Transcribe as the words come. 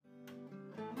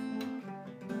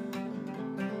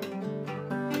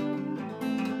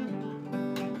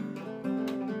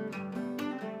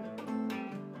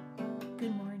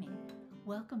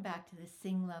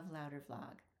Sing Love Louder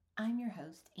vlog. I'm your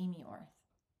host, Amy Orth.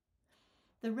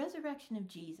 The resurrection of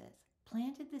Jesus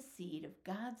planted the seed of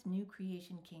God's new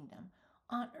creation kingdom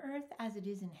on earth as it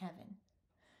is in heaven.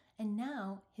 And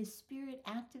now his Spirit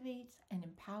activates and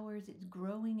empowers its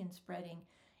growing and spreading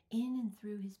in and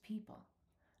through his people,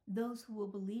 those who will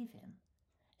believe him,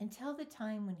 until the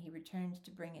time when he returns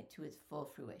to bring it to its full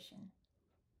fruition.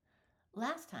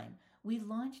 Last time, we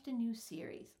launched a new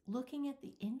series looking at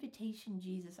the invitation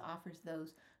Jesus offers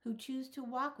those who choose to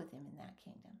walk with him in that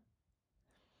kingdom.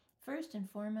 First and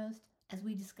foremost, as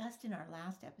we discussed in our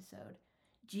last episode,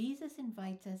 Jesus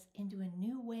invites us into a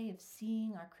new way of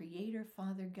seeing our Creator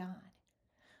Father God,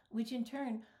 which in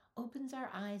turn opens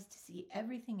our eyes to see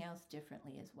everything else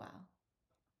differently as well.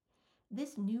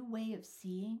 This new way of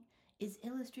seeing is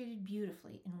illustrated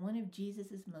beautifully in one of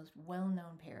Jesus' most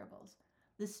well-known parables,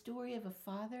 the story of a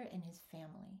father and his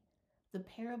family, the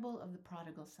parable of the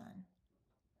prodigal son.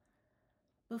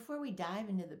 Before we dive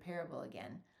into the parable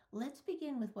again, let's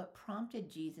begin with what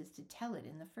prompted Jesus to tell it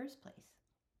in the first place.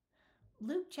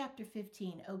 Luke chapter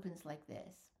 15 opens like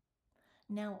this.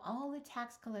 Now all the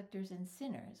tax collectors and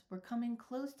sinners were coming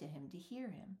close to him to hear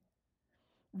him.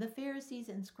 The Pharisees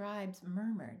and scribes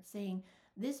murmured, saying,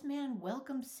 "This man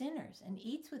welcomes sinners and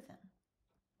eats with them."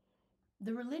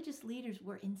 The religious leaders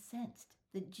were incensed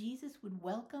that Jesus would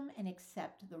welcome and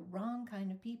accept the wrong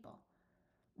kind of people,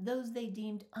 those they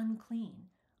deemed unclean,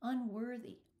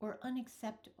 unworthy, or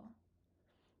unacceptable,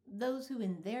 those who,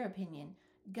 in their opinion,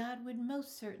 God would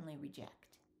most certainly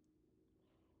reject.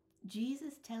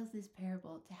 Jesus tells this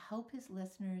parable to help his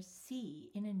listeners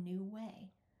see in a new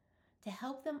way, to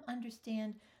help them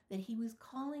understand that he was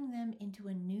calling them into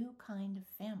a new kind of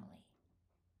family.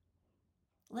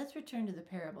 Let's return to the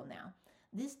parable now,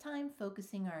 this time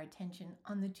focusing our attention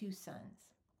on the two sons.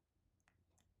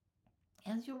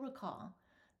 As you'll recall,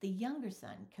 the younger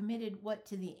son committed what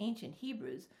to the ancient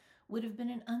Hebrews would have been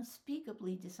an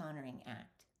unspeakably dishonoring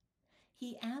act.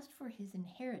 He asked for his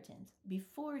inheritance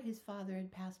before his father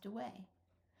had passed away,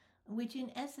 which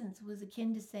in essence was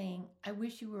akin to saying, "I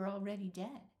wish you were already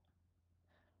dead."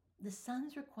 The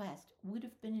son's request would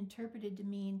have been interpreted to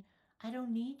mean, "I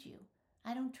don't need you.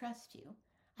 I don't trust you.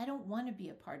 I don't want to be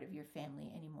a part of your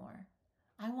family anymore.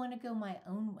 I want to go my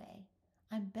own way.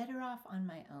 I'm better off on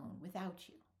my own without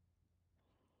you."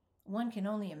 One can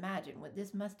only imagine what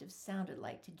this must have sounded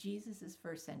like to Jesus'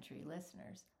 first century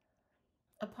listeners.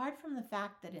 Apart from the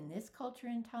fact that in this culture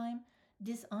and time,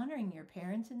 dishonoring your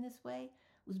parents in this way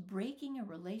was breaking a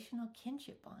relational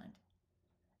kinship bond.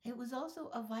 It was also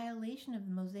a violation of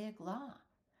the Mosaic law.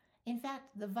 In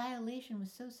fact, the violation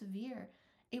was so severe,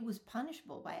 it was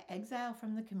punishable by exile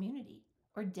from the community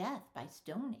or death by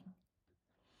stoning.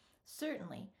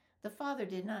 Certainly, the father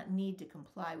did not need to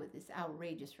comply with this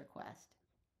outrageous request.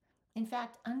 In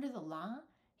fact, under the law,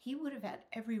 he would have had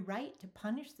every right to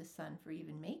punish the son for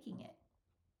even making it.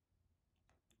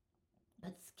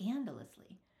 But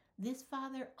scandalously, this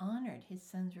father honored his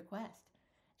son's request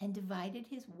and divided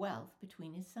his wealth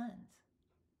between his sons.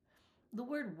 The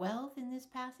word wealth in this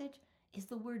passage is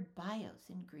the word bios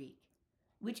in Greek,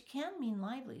 which can mean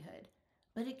livelihood,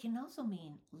 but it can also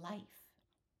mean life.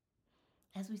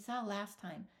 As we saw last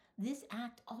time, this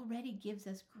act already gives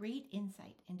us great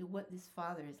insight into what this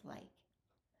father is like.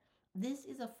 This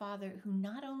is a father who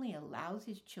not only allows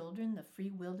his children the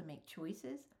free will to make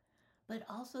choices, but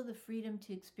also the freedom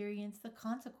to experience the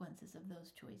consequences of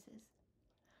those choices.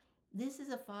 This is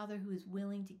a father who is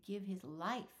willing to give his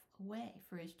life away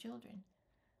for his children,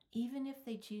 even if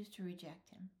they choose to reject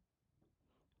him.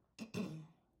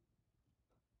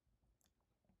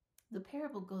 The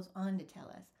parable goes on to tell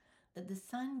us that the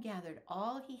son gathered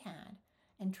all he had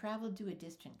and traveled to a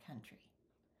distant country.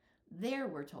 There,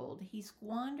 we're told, he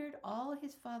squandered all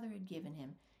his father had given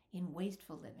him in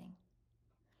wasteful living.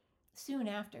 Soon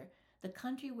after, the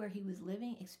country where he was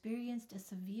living experienced a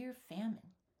severe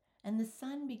famine, and the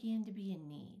son began to be in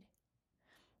need.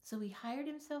 So he hired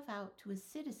himself out to a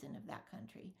citizen of that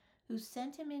country who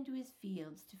sent him into his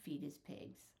fields to feed his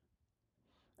pigs.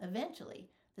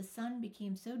 Eventually, the son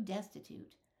became so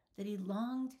destitute that he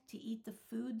longed to eat the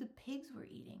food the pigs were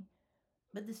eating,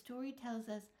 but the story tells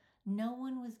us no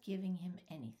one was giving him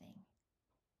anything.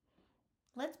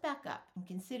 Let's back up and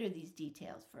consider these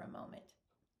details for a moment.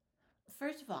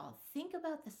 First of all, think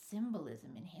about the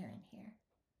symbolism inherent here.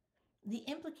 The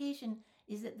implication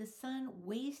is that the son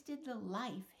wasted the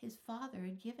life his father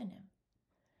had given him.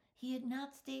 He had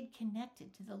not stayed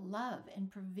connected to the love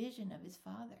and provision of his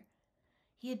father.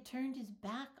 He had turned his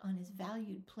back on his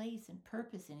valued place and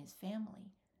purpose in his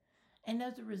family. And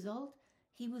as a result,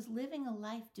 he was living a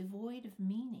life devoid of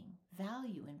meaning,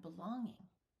 value, and belonging.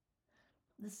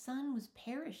 the son was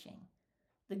perishing.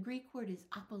 The Greek word is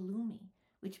apolumi,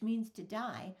 which means to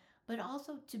die, but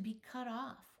also to be cut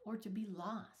off or to be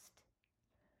lost.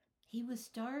 He was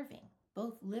starving,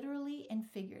 both literally and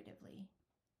figuratively.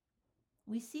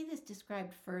 We see this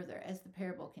described further as the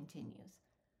parable continues.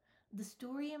 The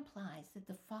story implies that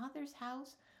the father's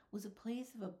house was a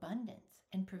place of abundance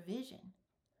and provision.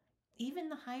 Even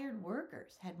the hired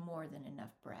workers had more than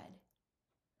enough bread.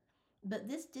 But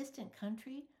this distant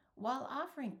country, while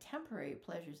offering temporary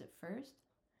pleasures at first,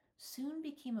 soon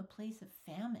became a place of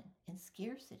famine and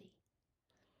scarcity.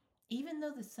 Even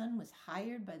though the son was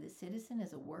hired by the citizen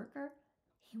as a worker,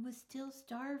 he was still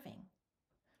starving.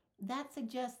 That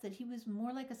suggests that he was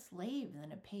more like a slave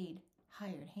than a paid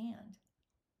hired hand.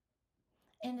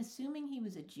 And assuming he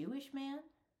was a Jewish man,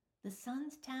 the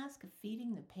son's task of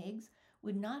feeding the pigs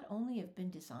would not only have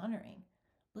been dishonoring,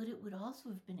 but it would also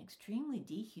have been extremely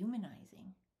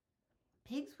dehumanizing.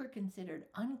 Pigs were considered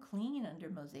unclean under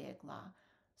Mosaic law,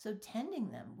 so tending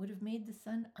them would have made the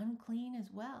son unclean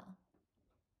as well.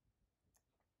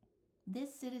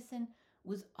 This citizen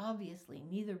was obviously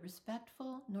neither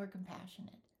respectful nor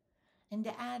compassionate. And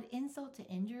to add insult to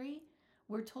injury,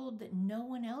 we're told that no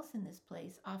one else in this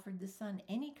place offered the son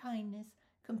any kindness,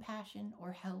 compassion,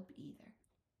 or help either.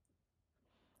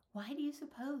 Why do you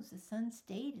suppose the son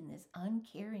stayed in this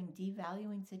uncaring,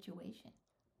 devaluing situation?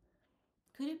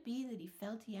 Could it be that he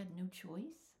felt he had no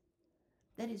choice?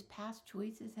 That his past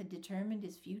choices had determined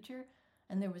his future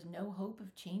and there was no hope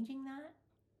of changing that?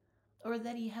 Or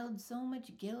that he held so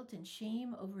much guilt and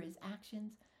shame over his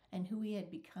actions and who he had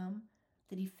become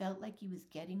that he felt like he was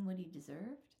getting what he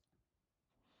deserved?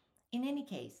 In any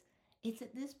case, it's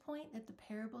at this point that the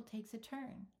parable takes a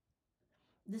turn.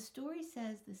 The story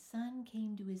says the son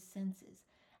came to his senses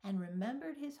and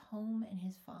remembered his home and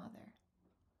his father.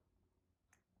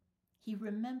 He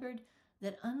remembered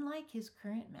that unlike his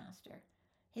current master,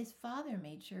 his father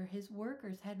made sure his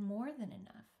workers had more than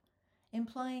enough,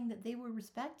 implying that they were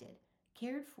respected,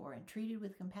 cared for, and treated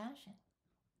with compassion.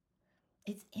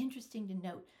 It's interesting to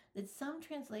note that some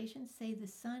translations say the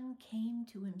son came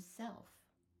to himself.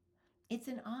 It's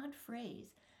an odd phrase,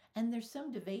 and there's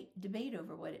some debate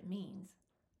over what it means.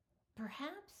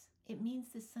 Perhaps it means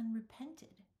the son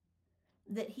repented,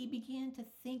 that he began to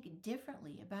think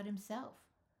differently about himself,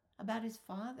 about his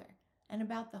father, and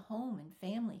about the home and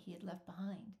family he had left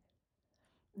behind.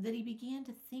 That he began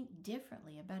to think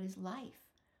differently about his life,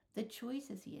 the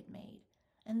choices he had made,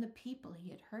 and the people he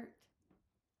had hurt.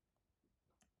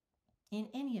 In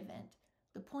any event,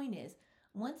 the point is,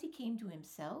 once he came to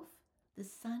himself, the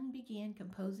son began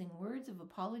composing words of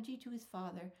apology to his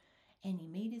father, and he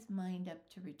made his mind up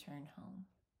to return home.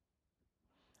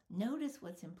 Notice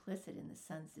what's implicit in the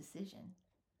son's decision.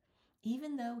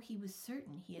 Even though he was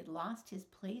certain he had lost his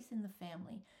place in the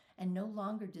family and no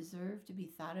longer deserved to be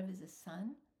thought of as a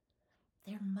son,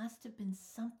 there must have been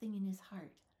something in his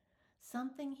heart,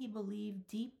 something he believed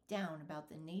deep down about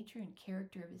the nature and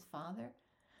character of his father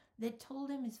that told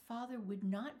him his father would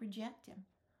not reject him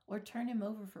or turn him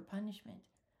over for punishment,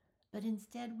 but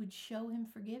instead would show him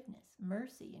forgiveness,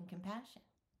 mercy, and compassion.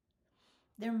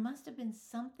 There must have been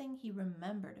something he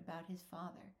remembered about his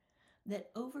father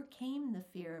that overcame the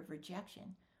fear of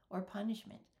rejection or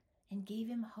punishment and gave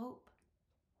him hope.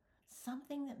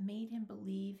 Something that made him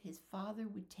believe his father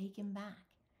would take him back,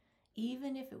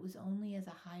 even if it was only as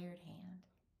a hired hand.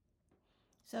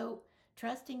 So,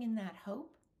 trusting in that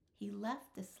hope, he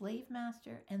left the slave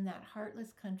master and that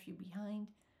heartless country behind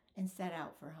and set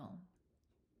out for home.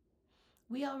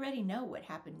 We already know what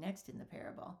happened next in the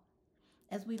parable.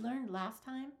 As we learned last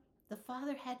time, the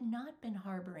father had not been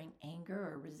harboring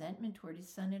anger or resentment toward his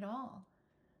son at all,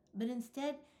 but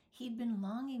instead he'd been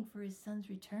longing for his son's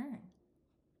return.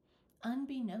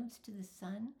 Unbeknownst to the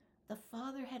son, the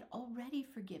father had already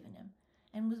forgiven him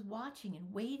and was watching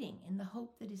and waiting in the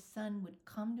hope that his son would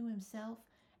come to himself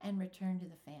and return to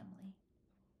the family.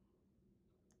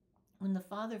 When the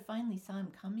father finally saw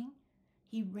him coming,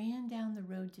 he ran down the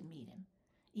road to meet him,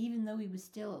 even though he was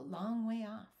still a long way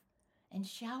off, and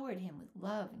showered him with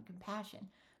love and compassion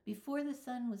before the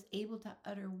son was able to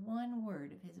utter one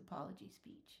word of his apology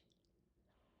speech.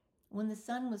 When the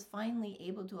son was finally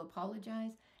able to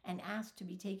apologize and ask to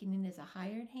be taken in as a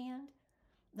hired hand,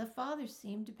 the father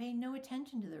seemed to pay no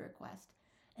attention to the request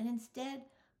and instead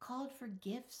called for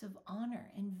gifts of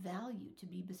honor and value to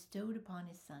be bestowed upon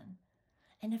his son,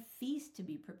 and a feast to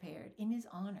be prepared in his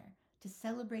honor to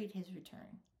celebrate his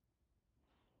return.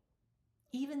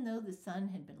 Even though the son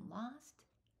had been lost,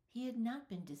 he had not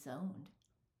been disowned.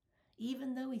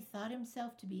 Even though he thought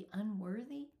himself to be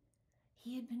unworthy,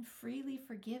 he had been freely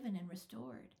forgiven and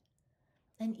restored.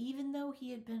 And even though he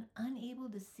had been unable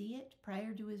to see it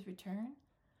prior to his return,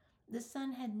 the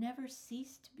son had never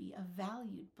ceased to be a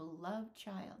valued, beloved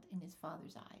child in his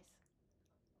father's eyes.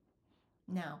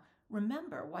 Now,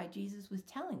 remember why Jesus was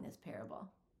telling this parable.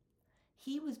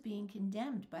 He was being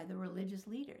condemned by the religious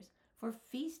leaders for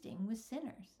feasting with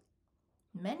sinners,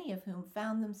 many of whom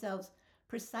found themselves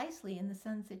precisely in the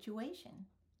son's situation.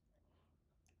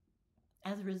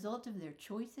 As a result of their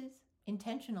choices,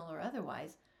 intentional or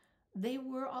otherwise, they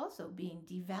were also being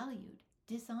devalued,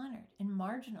 dishonored, and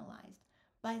marginalized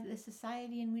by the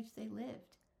society in which they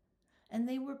lived, and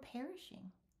they were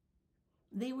perishing.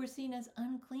 They were seen as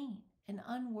unclean and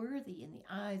unworthy in the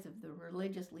eyes of the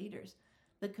religious leaders,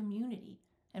 the community,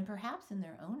 and perhaps in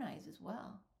their own eyes as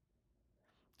well.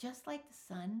 Just like the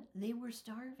son, they were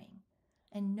starving,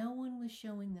 and no one was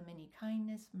showing them any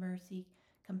kindness, mercy,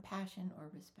 compassion, or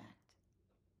respect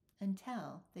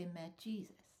until they met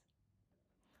Jesus.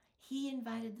 He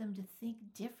invited them to think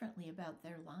differently about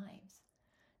their lives,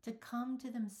 to come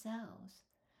to themselves,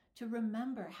 to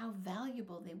remember how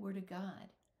valuable they were to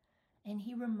God. And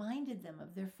he reminded them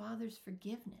of their Father's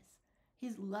forgiveness,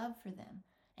 his love for them,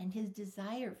 and his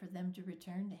desire for them to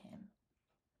return to him.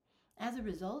 As a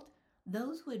result,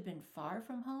 those who had been far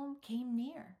from home came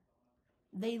near.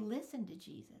 They listened to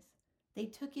Jesus. They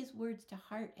took his words to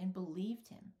heart and believed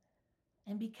him.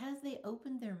 And because they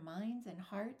opened their minds and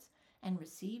hearts and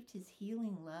received his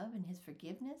healing love and his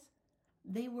forgiveness,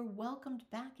 they were welcomed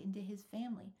back into his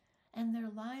family, and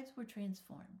their lives were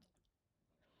transformed.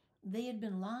 They had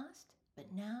been lost,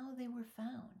 but now they were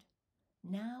found.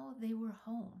 Now they were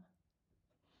home.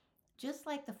 Just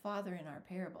like the father in our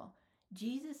parable,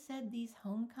 Jesus said these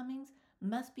homecomings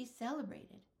must be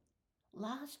celebrated.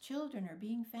 Lost children are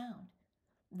being found.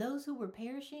 Those who were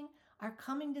perishing are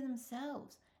coming to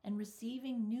themselves and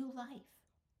receiving new life.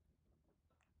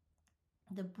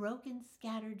 The broken,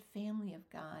 scattered family of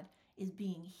God is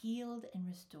being healed and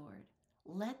restored.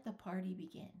 Let the party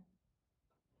begin.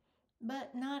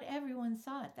 But not everyone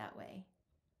saw it that way.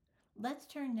 Let's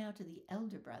turn now to the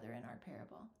elder brother in our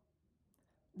parable.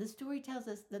 The story tells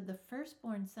us that the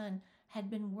firstborn son had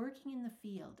been working in the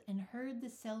field and heard the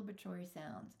celebratory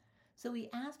sounds, so he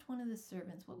asked one of the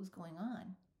servants what was going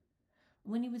on.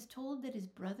 When he was told that his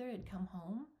brother had come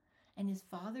home and his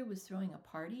father was throwing a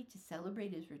party to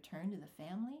celebrate his return to the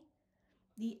family,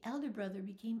 the elder brother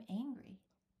became angry.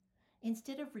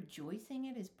 Instead of rejoicing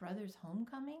at his brother's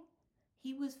homecoming,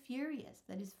 he was furious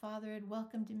that his father had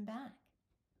welcomed him back.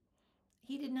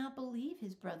 He did not believe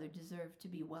his brother deserved to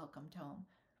be welcomed home,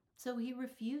 so he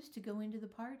refused to go into the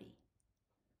party.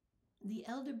 The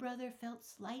elder brother felt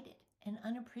slighted and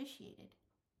unappreciated.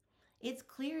 It's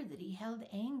clear that he held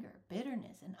anger,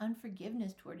 bitterness, and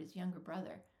unforgiveness toward his younger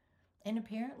brother, and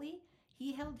apparently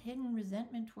he held hidden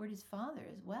resentment toward his father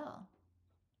as well.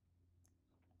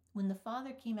 When the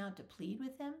father came out to plead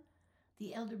with him,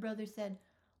 the elder brother said,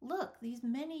 "Look, these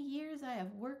many years I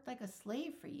have worked like a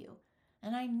slave for you,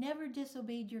 and I never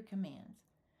disobeyed your commands.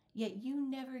 Yet you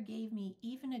never gave me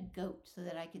even a goat so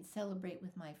that I could celebrate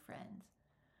with my friends.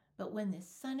 But when this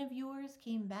son of yours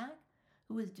came back,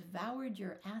 who has devoured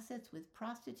your assets with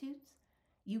prostitutes,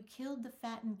 you killed the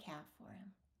fattened calf for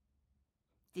him."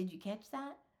 Did you catch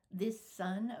that? This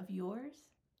son of yours?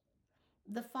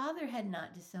 The father had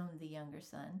not disowned the younger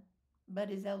son, but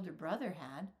his elder brother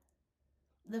had.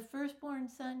 The firstborn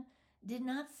son did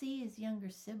not see his younger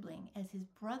sibling as his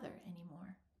brother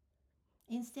anymore.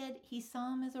 Instead, he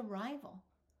saw him as a rival,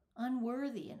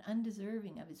 unworthy and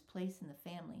undeserving of his place in the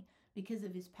family because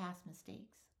of his past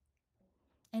mistakes.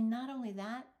 And not only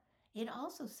that, it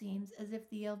also seems as if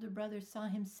the elder brother saw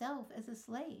himself as a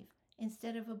slave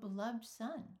instead of a beloved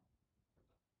son.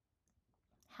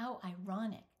 How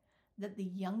ironic that the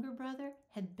younger brother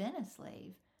had been a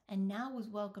slave and now was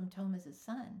welcomed home as a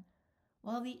son,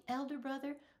 while the elder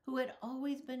brother, who had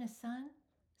always been a son,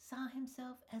 saw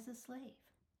himself as a slave.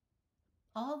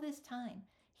 All this time,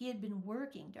 he had been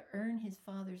working to earn his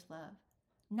father's love,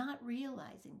 not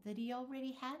realizing that he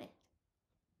already had it.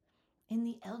 In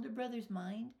the elder brother's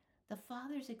mind, the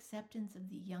father's acceptance of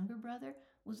the younger brother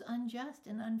was unjust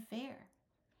and unfair.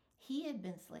 He had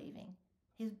been slaving.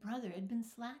 His brother had been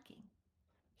slacking.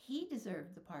 He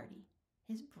deserved the party.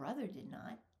 His brother did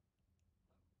not.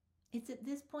 It's at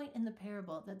this point in the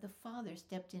parable that the father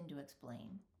stepped in to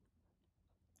explain.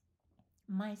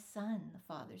 "My son," the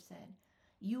father said,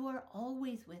 "you are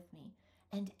always with me,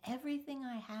 and everything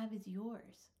I have is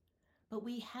yours. But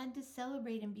we had to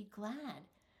celebrate and be glad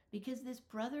because this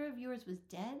brother of yours was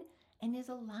dead and is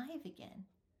alive again.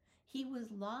 He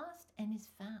was lost and is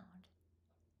found."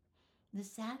 The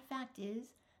sad fact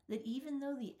is that even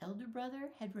though the elder brother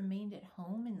had remained at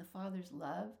home in the father's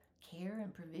love, care,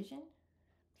 and provision,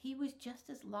 he was just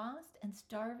as lost and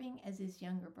starving as his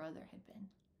younger brother had been.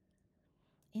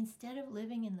 Instead of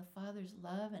living in the father's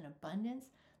love and abundance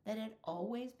that had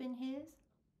always been his,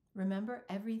 remember,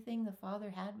 everything the father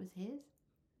had was his,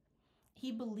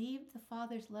 he believed the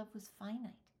father's love was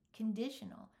finite,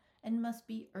 conditional, and must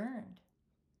be earned.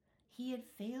 He had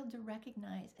failed to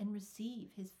recognize and receive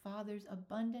his father's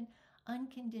abundant,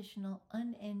 unconditional,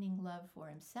 unending love for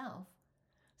himself,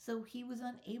 so he was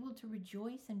unable to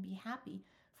rejoice and be happy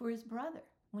for his brother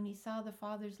when he saw the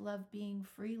father's love being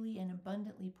freely and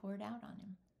abundantly poured out on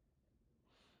him.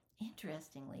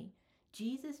 Interestingly,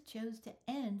 Jesus chose to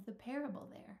end the parable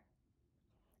there.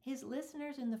 His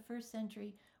listeners in the first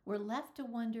century were left to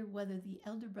wonder whether the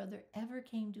elder brother ever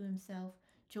came to himself,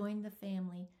 joined the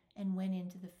family, and went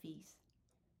into the feast,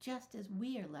 just as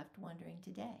we are left wondering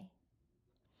today.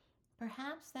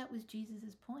 Perhaps that was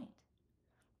Jesus' point.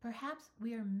 Perhaps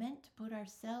we are meant to put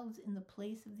ourselves in the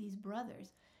place of these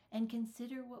brothers and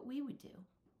consider what we would do.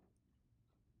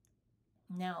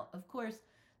 Now, of course,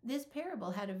 this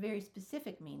parable had a very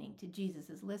specific meaning to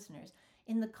Jesus' listeners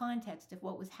in the context of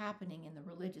what was happening in the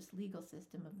religious legal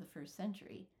system of the first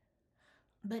century.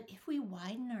 But if we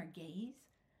widen our gaze,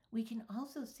 we can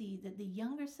also see that the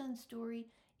younger son's story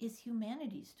is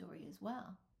humanity's story as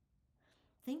well.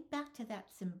 Think back to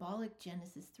that symbolic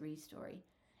Genesis 3 story,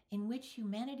 in which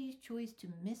humanity's choice to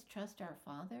mistrust our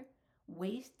Father,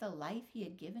 waste the life he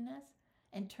had given us,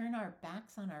 and turn our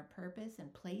backs on our purpose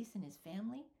and place in his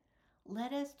family,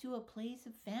 led us to a place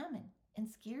of famine and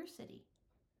scarcity.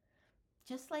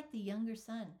 Just like the younger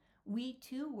son, we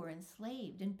too were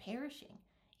enslaved and perishing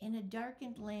in a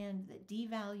darkened land that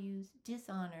devalues,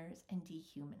 dishonors, and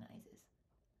dehumanizes.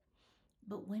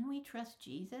 But when we trust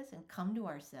Jesus and come to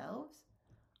ourselves,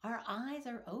 our eyes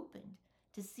are opened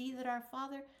to see that our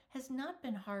Father has not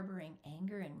been harboring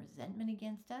anger and resentment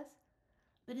against us,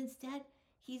 but instead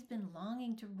he's been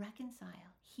longing to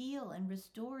reconcile, heal, and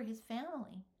restore his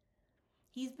family.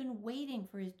 He's been waiting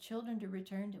for his children to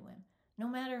return to him, no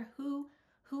matter who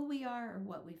we are or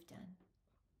what we've done.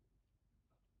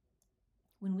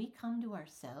 When we come to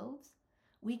ourselves,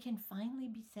 we can finally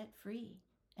be set free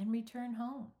and return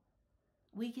home.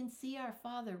 We can see our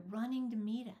Father running to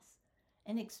meet us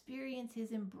and experience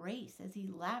his embrace as he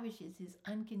lavishes his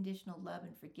unconditional love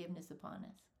and forgiveness upon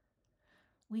us.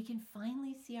 We can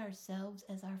finally see ourselves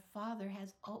as our Father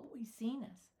has always seen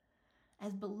us,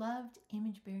 as beloved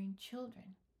image-bearing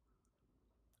children.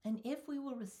 And if we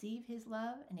will receive his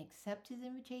love and accept his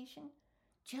invitation,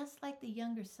 just like the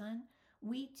younger son,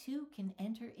 we too can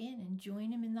enter in and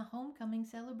join him in the homecoming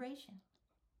celebration.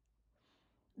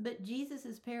 But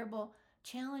Jesus' parable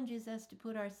challenges us to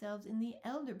put ourselves in the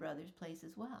elder brother's place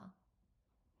as well.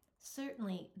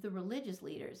 Certainly, the religious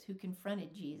leaders who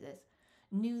confronted Jesus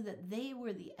knew that they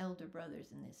were the elder brothers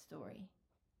in this story.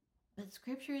 But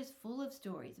Scripture is full of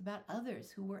stories about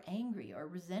others who were angry or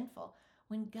resentful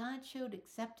when God showed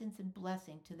acceptance and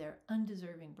blessing to their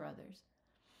undeserving brothers,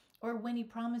 or when he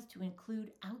promised to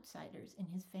include outsiders in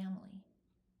his family.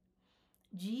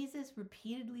 Jesus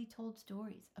repeatedly told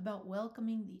stories about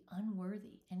welcoming the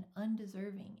unworthy and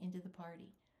undeserving into the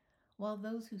party, while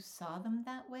those who saw them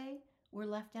that way were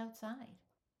left outside.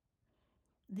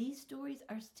 These stories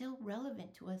are still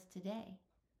relevant to us today.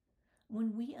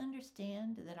 When we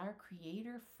understand that our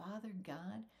Creator, Father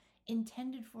God,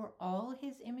 intended for all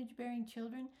his image-bearing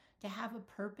children to have a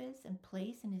purpose and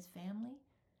place in his family,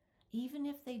 even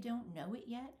if they don't know it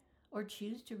yet or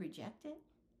choose to reject it,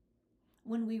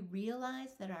 when we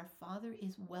realize that our Father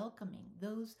is welcoming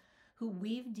those who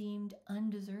we've deemed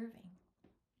undeserving,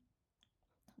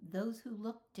 those who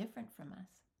look different from us,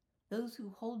 those who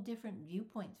hold different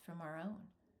viewpoints from our own,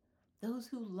 those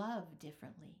who love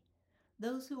differently,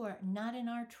 those who are not in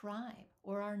our tribe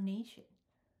or our nation,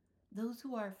 those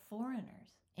who are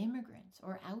foreigners, immigrants,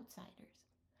 or outsiders,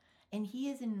 and he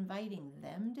is inviting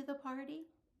them to the party,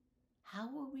 how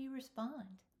will we respond?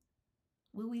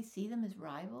 Will we see them as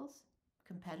rivals,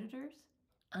 competitors,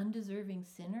 undeserving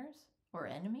sinners, or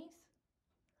enemies?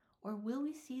 Or will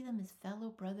we see them as fellow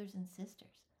brothers and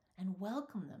sisters and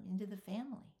welcome them into the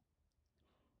family?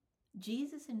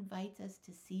 Jesus invites us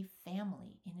to see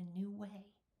family in a new way.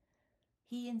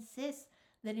 He insists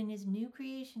that in his new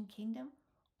creation kingdom,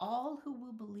 all who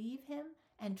will believe him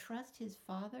and trust his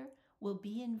Father will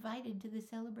be invited to the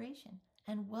celebration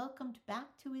and welcomed back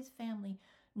to his family,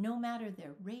 no matter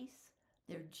their race,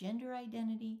 their gender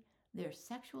identity, their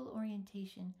sexual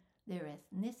orientation, their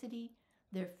ethnicity,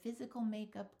 their physical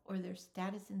makeup, or their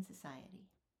status in society.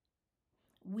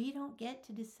 We don't get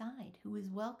to decide who is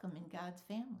welcome in God's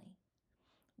family.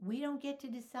 We don't get to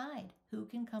decide who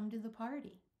can come to the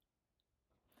party.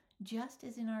 Just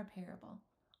as in our parable,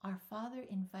 our Father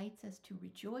invites us to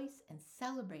rejoice and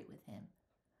celebrate with him,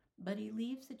 but he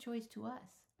leaves the choice to us.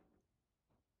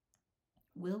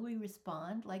 Will we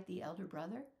respond like the elder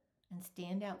brother and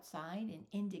stand outside in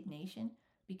indignation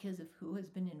because of who has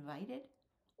been invited?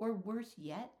 Or worse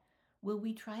yet, will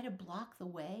we try to block the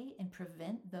way and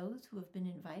prevent those who have been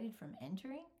invited from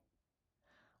entering?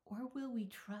 Or will we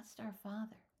trust our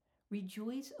Father,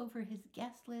 rejoice over his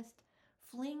guest list,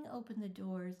 fling open the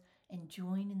doors, and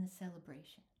join in the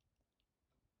celebration?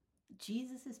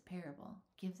 Jesus' parable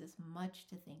gives us much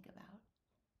to think about.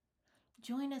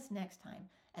 Join us next time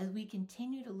as we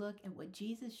continue to look at what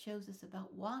Jesus shows us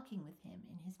about walking with him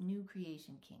in his new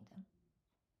creation kingdom.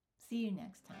 See you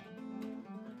next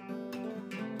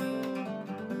time.